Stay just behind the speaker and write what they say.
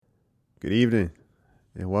Good evening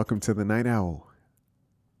and welcome to the Night Owl.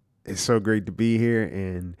 It's so great to be here,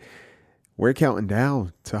 and we're counting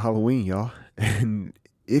down to Halloween, y'all. And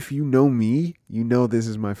if you know me, you know this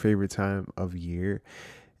is my favorite time of year,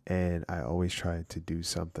 and I always try to do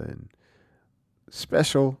something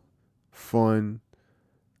special, fun,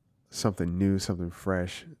 something new, something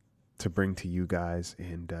fresh to bring to you guys.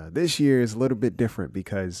 And this year is a little bit different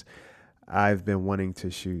because I've been wanting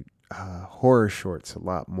to shoot horror shorts a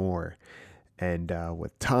lot more. And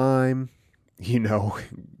with time, you know,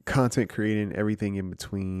 content creating, everything in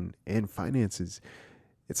between, and finances,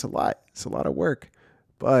 it's a lot. It's a lot of work.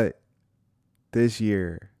 But this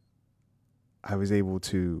year, I was able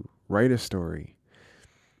to write a story,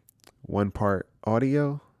 one part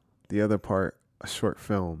audio, the other part a short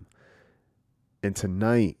film. And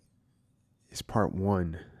tonight is part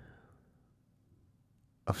one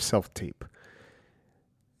of Self Tape.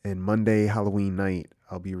 And Monday, Halloween night,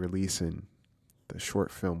 I'll be releasing the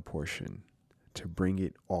short film portion to bring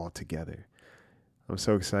it all together. I'm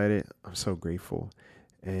so excited. I'm so grateful.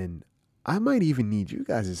 And I might even need you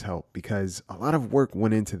guys' help because a lot of work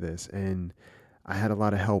went into this and I had a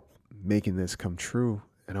lot of help making this come true.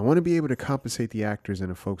 And I want to be able to compensate the actors and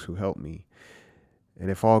the folks who helped me. And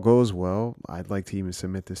if all goes well, I'd like to even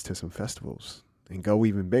submit this to some festivals and go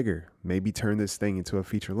even bigger. Maybe turn this thing into a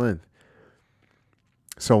feature length.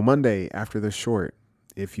 So Monday after the short,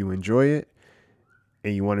 if you enjoy it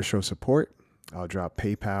and you want to show support, I'll drop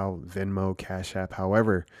PayPal, Venmo, Cash App,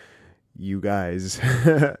 however you guys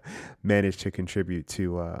manage to contribute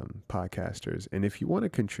to podcasters. And if you want to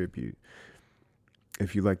contribute,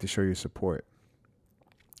 if you'd like to show your support,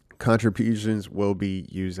 contributions will be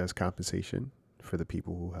used as compensation for the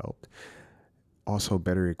people who helped. Also,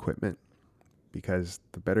 better equipment, because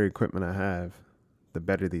the better equipment I have, the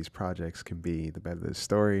better these projects can be, the better the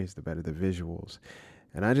stories, the better the visuals.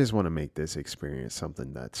 And I just want to make this experience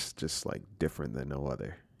something that's just like different than no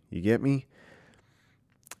other. You get me?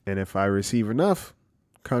 And if I receive enough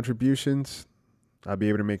contributions, I'll be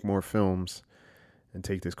able to make more films and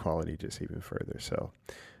take this quality just even further. So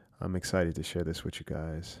I'm excited to share this with you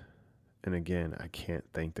guys. And again, I can't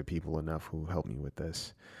thank the people enough who helped me with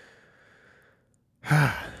this.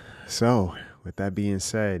 So, with that being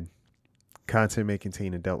said, content may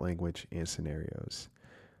contain adult language and scenarios.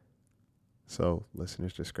 So,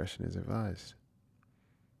 listeners' discretion is advised.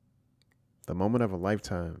 The moment of a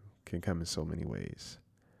lifetime can come in so many ways.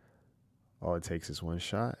 All it takes is one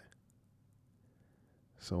shot.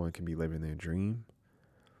 Someone can be living their dream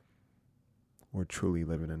or truly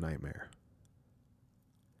living a nightmare.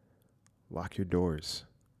 Lock your doors.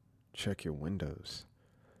 Check your windows.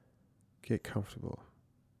 Get comfortable.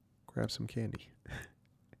 Grab some candy.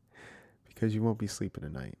 Because you won't be sleeping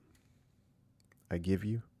tonight. I give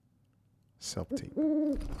you Self Tape.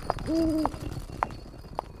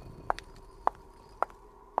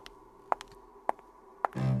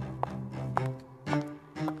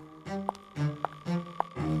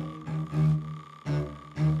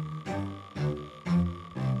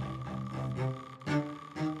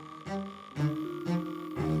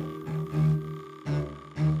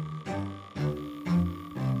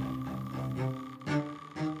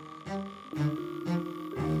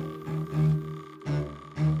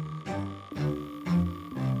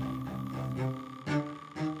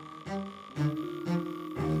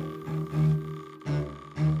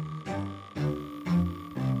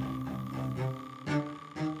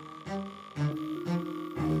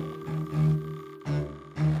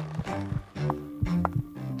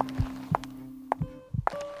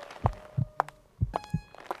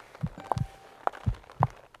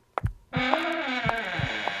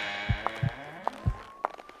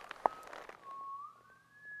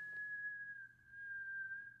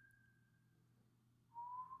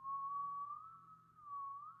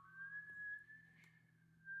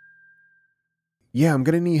 Yeah, I'm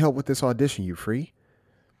gonna need help with this audition. You free?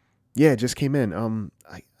 Yeah, it just came in.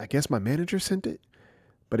 I guess my manager sent it,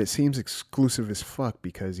 but it seems exclusive as fuck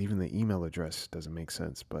because even the email address doesn't make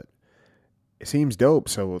sense. But it seems dope,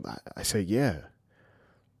 so I say yeah.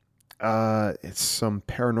 It's some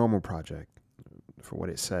paranormal project, for what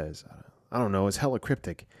it says. I don't know. It's hella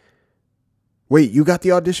cryptic. Wait, you got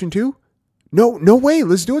the audition too? No, no way.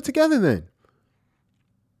 Let's do it together then.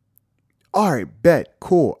 All right, bet.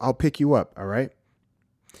 Cool. I'll pick you up. All right.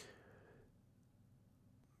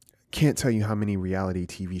 Can't tell you how many reality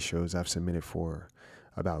TV shows I've submitted for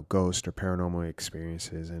about ghost or paranormal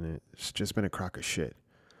experiences, and it's just been a crock of shit.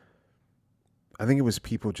 I think it was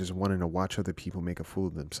people just wanting to watch other people make a fool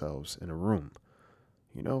of themselves in a room,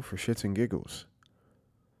 for shits and giggles.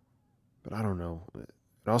 But I don't know.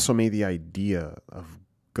 It also made the idea of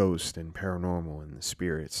ghosts and paranormal and the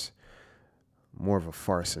spirits. More of a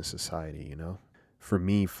farce in society, For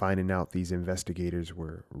me, finding out these investigators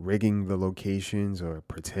were rigging the locations or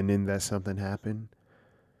pretending that something happened,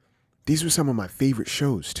 these were some of my favorite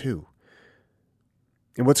shows, too.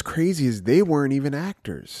 And what's crazy is they weren't even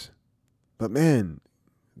actors. But man,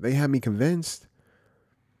 they had me convinced.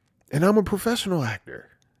 And I'm a professional actor.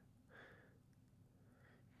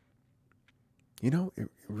 It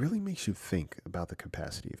really makes you think about the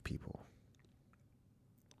capacity of people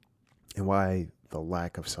and why the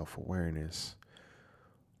lack of self awareness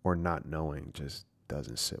or not knowing just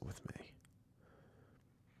doesn't sit with me.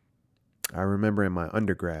 I remember in my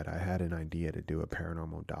undergrad, I had an idea to do a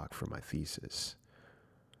paranormal doc for my thesis.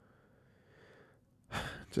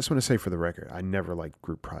 Just want to say for the record, I never liked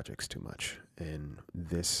group projects too much, and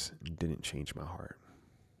this didn't change my heart.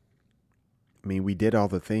 I mean, we did all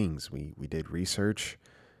the things. We did research.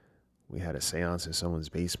 We had a seance in someone's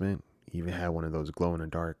basement. Even had one of those glow in the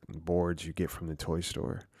dark boards you get from the toy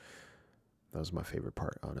store. That was my favorite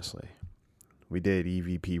part, honestly. We did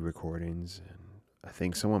EVP recordings, and I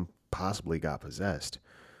think someone possibly got possessed.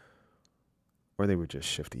 Or they were just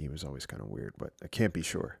shifty. He was always kind of weird, but I can't be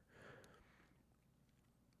sure.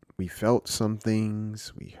 We felt some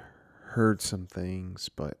things, we heard some things,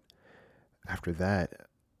 but after that,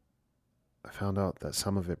 I found out that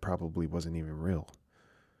some of it probably wasn't even real.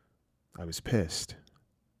 I was pissed.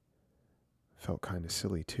 Felt kind of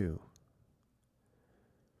silly too.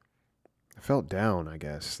 I felt down, I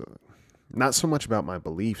guess. Not so much about my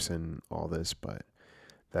beliefs and all this, but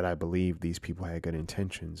that I believed these people had good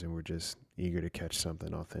intentions and were just eager to catch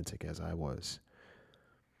something authentic as I was.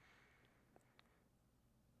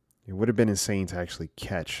 It would have been insane to actually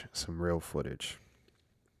catch some real footage.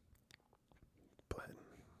 But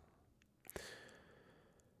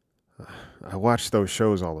I watch those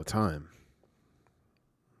shows all the time.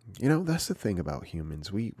 That's the thing about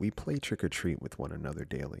humans. We play trick or treat with one another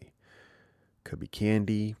daily. Could be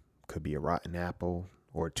candy, could be a rotten apple,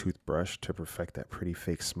 or a toothbrush to perfect that pretty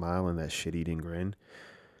fake smile and that shit-eating grin.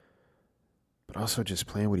 But also just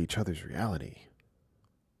playing with each other's reality.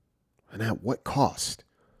 And at what cost?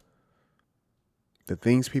 The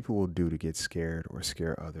things people will do to get scared or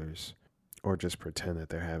scare others, or just pretend that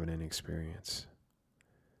they're having an experience.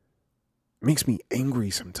 It makes me angry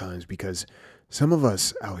sometimes because some of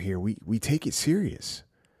us out here, we take it serious.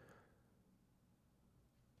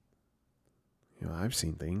 I've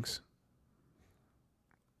seen things.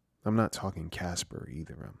 I'm not talking Casper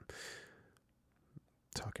either. I'm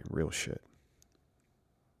talking real shit.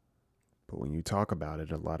 But when you talk about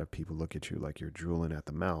it, a lot of people look at you like you're drooling at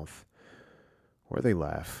the mouth. Or they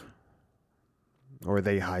laugh. Or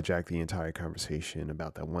they hijack the entire conversation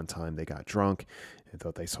about that one time they got drunk and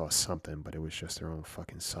thought they saw something, but it was just their own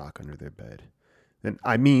fucking sock under their bed. And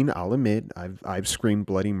I mean, I'll admit, I've screamed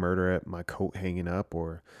bloody murder at my coat hanging up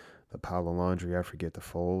or the pile of laundry I forget to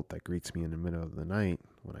fold that greets me in the middle of the night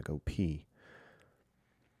when I go pee.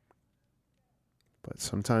 But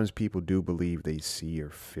sometimes people do believe they see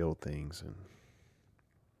or feel things, and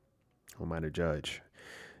who am I to judge?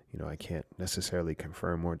 I can't necessarily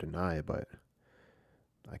confirm or deny it, but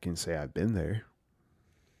I can say I've been there.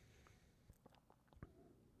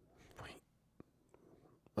 Wait.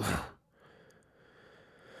 I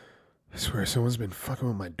swear someone's been fucking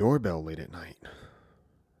with my doorbell late at night.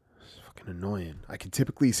 It's fucking annoying. I can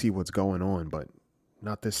typically see what's going on, but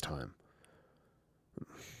not this time.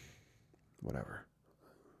 Whatever.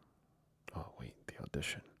 Oh, wait, the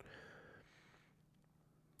audition.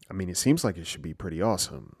 I mean, it seems like it should be pretty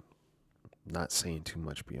awesome. Not saying too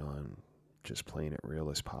much beyond just playing it real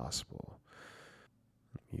as possible.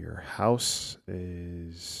 Your house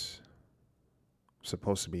is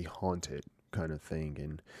supposed to be haunted kind of thing,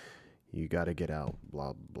 and you got to get out,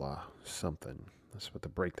 blah, blah, something. That's what the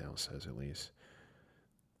breakdown says, at least.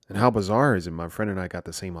 And how bizarre is it? My friend and I got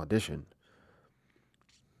the same audition.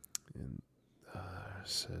 And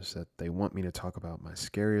says that they want me to talk about my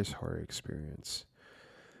scariest horror experience.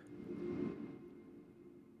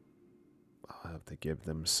 I'll have to give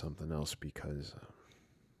them something else because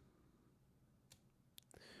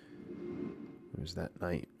it was that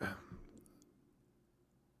night.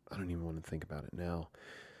 I don't even want to think about it now.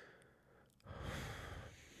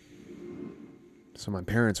 So my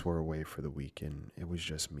parents were away for the week and it was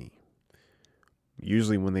just me.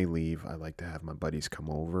 Usually when they leave, I like to have my buddies come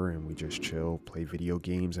over and we just chill, play video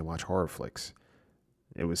games, and watch horror flicks.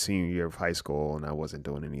 It was senior year of high school and I wasn't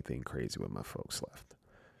doing anything crazy when my folks left.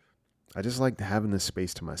 I just liked having this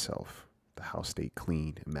space to myself. The house stayed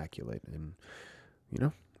clean, immaculate, and,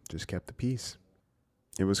 just kept the peace.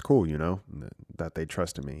 It was cool, that they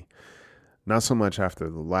trusted me. Not so much after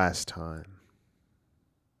the last time.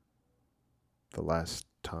 The last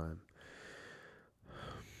time.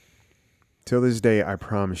 Till this day, I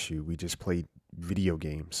promise you, we just played video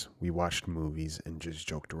games. We watched movies and just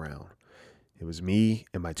joked around. It was me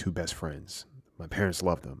and my two best friends. My parents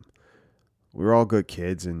loved them. We were all good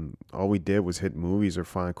kids, and all we did was hit movies or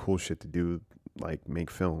find cool shit to do, like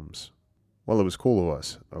make films. Well, it was cool to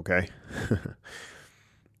us, okay?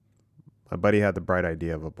 My buddy had the bright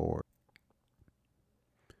idea of a board.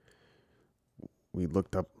 We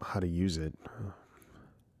looked up how to use it.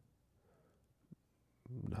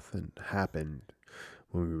 Nothing happened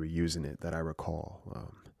when we were using it that I recall.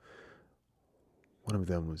 One of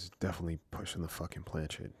them was definitely pushing the fucking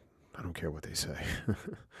planchette. I don't care what they say.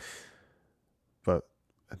 But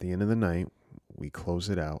at the end of the night, we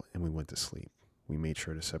closed it out and we went to sleep. We made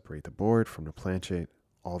sure to separate the board from the planchette,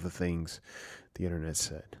 all the things the internet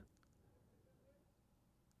said.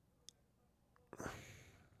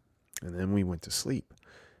 And then we went to sleep.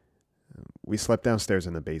 We slept downstairs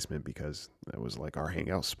in the basement because that was like our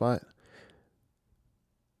hangout spot.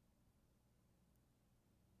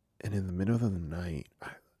 And in the middle of the night,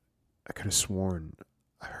 I could have sworn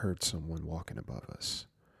I heard someone walking above us.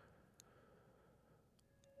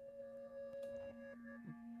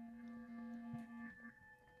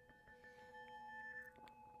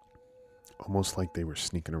 Almost like they were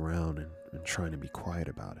sneaking around and trying to be quiet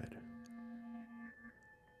about it.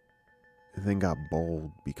 It then got bold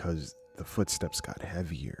because the footsteps got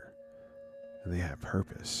heavier and they had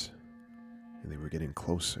purpose and they were getting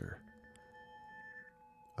closer.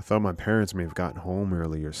 I thought my parents may have gotten home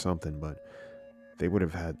early or something, but they would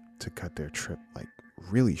have had to cut their trip like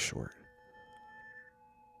really short.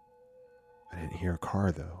 I didn't hear a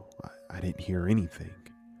car though. I didn't hear anything.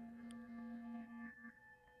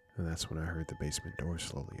 And that's when I heard the basement door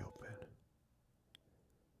slowly open.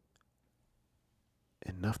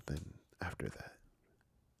 And nothing after that.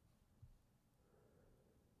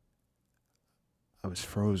 I was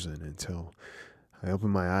frozen until I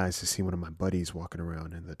opened my eyes to see one of my buddies walking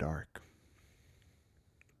around in the dark.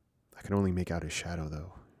 I could only make out his shadow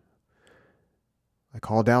though. I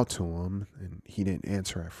called out to him and he didn't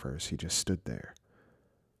answer at first. He just stood there,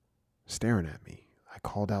 staring at me. I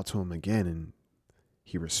called out to him again and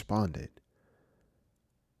he responded.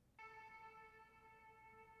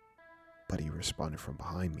 But he responded from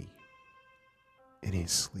behind me in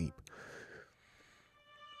his sleep.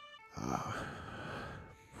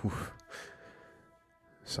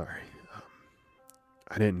 Sorry.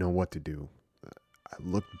 I didn't know what to do. I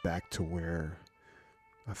looked back to where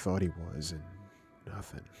I thought he was and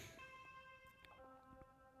nothing.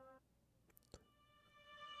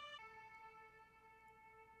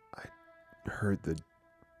 I heard the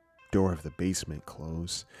door of the basement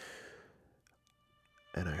close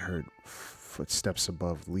and I heard footsteps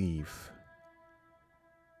above leave.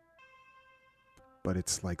 But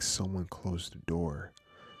it's like someone closed the door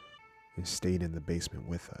and stayed in the basement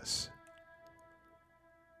with us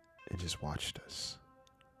and just watched us.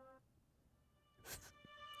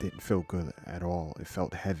 Didn't feel good at all. It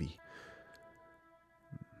felt heavy.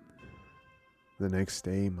 The next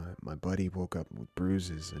day, my buddy woke up with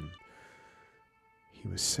bruises and he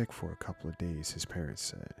was sick for a couple of days, his parents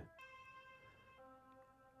said.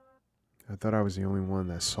 I thought I was the only one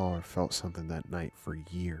that saw or felt something that night for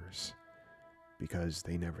years because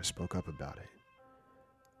they never spoke up about it.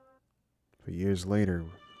 But years later,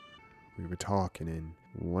 we were talking and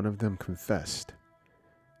one of them confessed.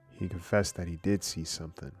 He confessed that he did see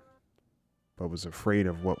something, but was afraid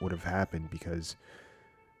of what would have happened because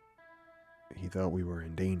he thought we were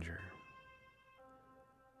in danger.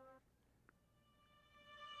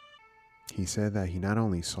 He said that he not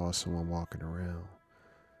only saw someone walking around,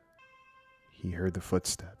 he heard the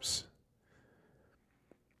footsteps.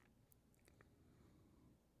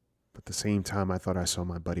 But at the same time I thought I saw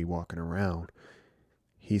my buddy walking around,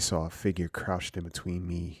 he saw a figure crouched in between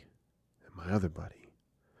me and my other buddy.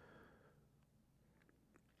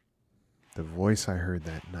 The voice I heard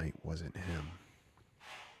that night wasn't him.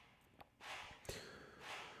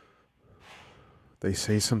 They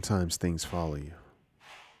say sometimes things follow you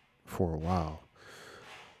for a while.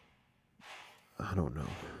 I don't know.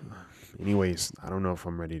 Anyways, I don't know if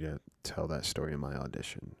I'm ready to tell that story in my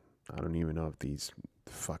audition. I don't even know if these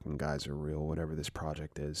fucking guys are real, whatever this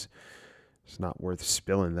project is. It's not worth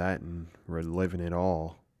spilling that and reliving it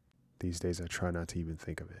all. These days I try not to even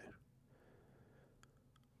think of it.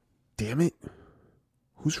 Damn it!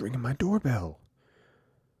 Who's ringing my doorbell?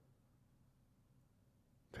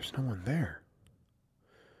 There's no one there.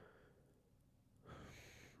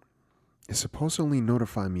 It's supposed to only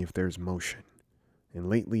notify me if there's motion. And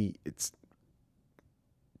lately, it's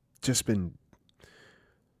just been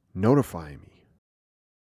notifying me.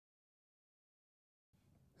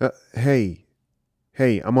 Hey,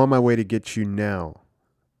 I'm on my way to get you now.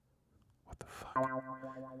 What the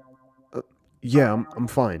fuck? Yeah, I'm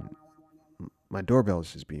fine. My doorbell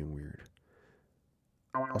is just being weird.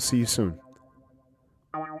 I'll see you soon.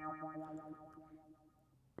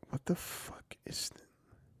 What the fuck is this?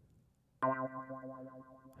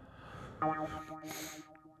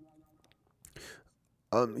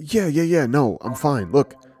 Yeah. No, I'm fine.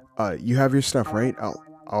 Look, you have your stuff, right?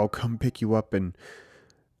 I'll come pick you up and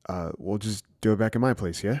we'll just do it back in my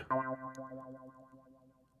place, yeah?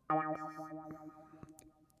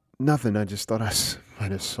 Nothing. I just thought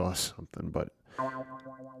might have saw something, but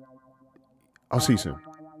I'll see you soon.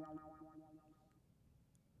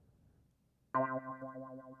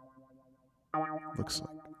 Looks like.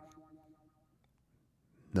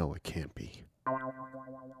 No, it can't be.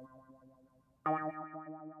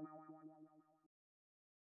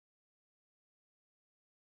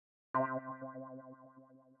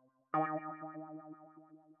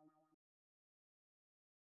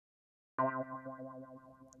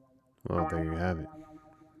 Well, there you have it.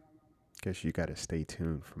 Guess you gotta stay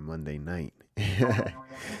tuned for Monday night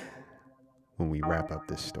when we wrap up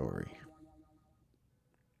this story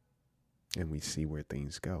and we see where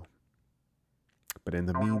things go. But in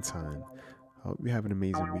the meantime, I hope you have an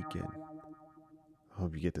amazing weekend. I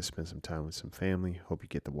hope you get to spend some time with some family. Hope you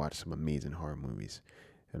get to watch some amazing horror movies.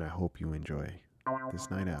 And I hope you enjoy this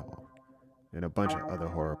Night Owl and a bunch of other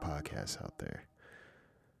horror podcasts out there.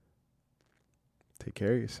 Take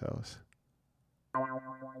care of yourselves.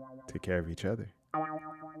 Take care of each other.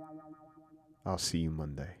 I'll see you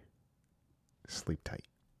Monday. Sleep tight.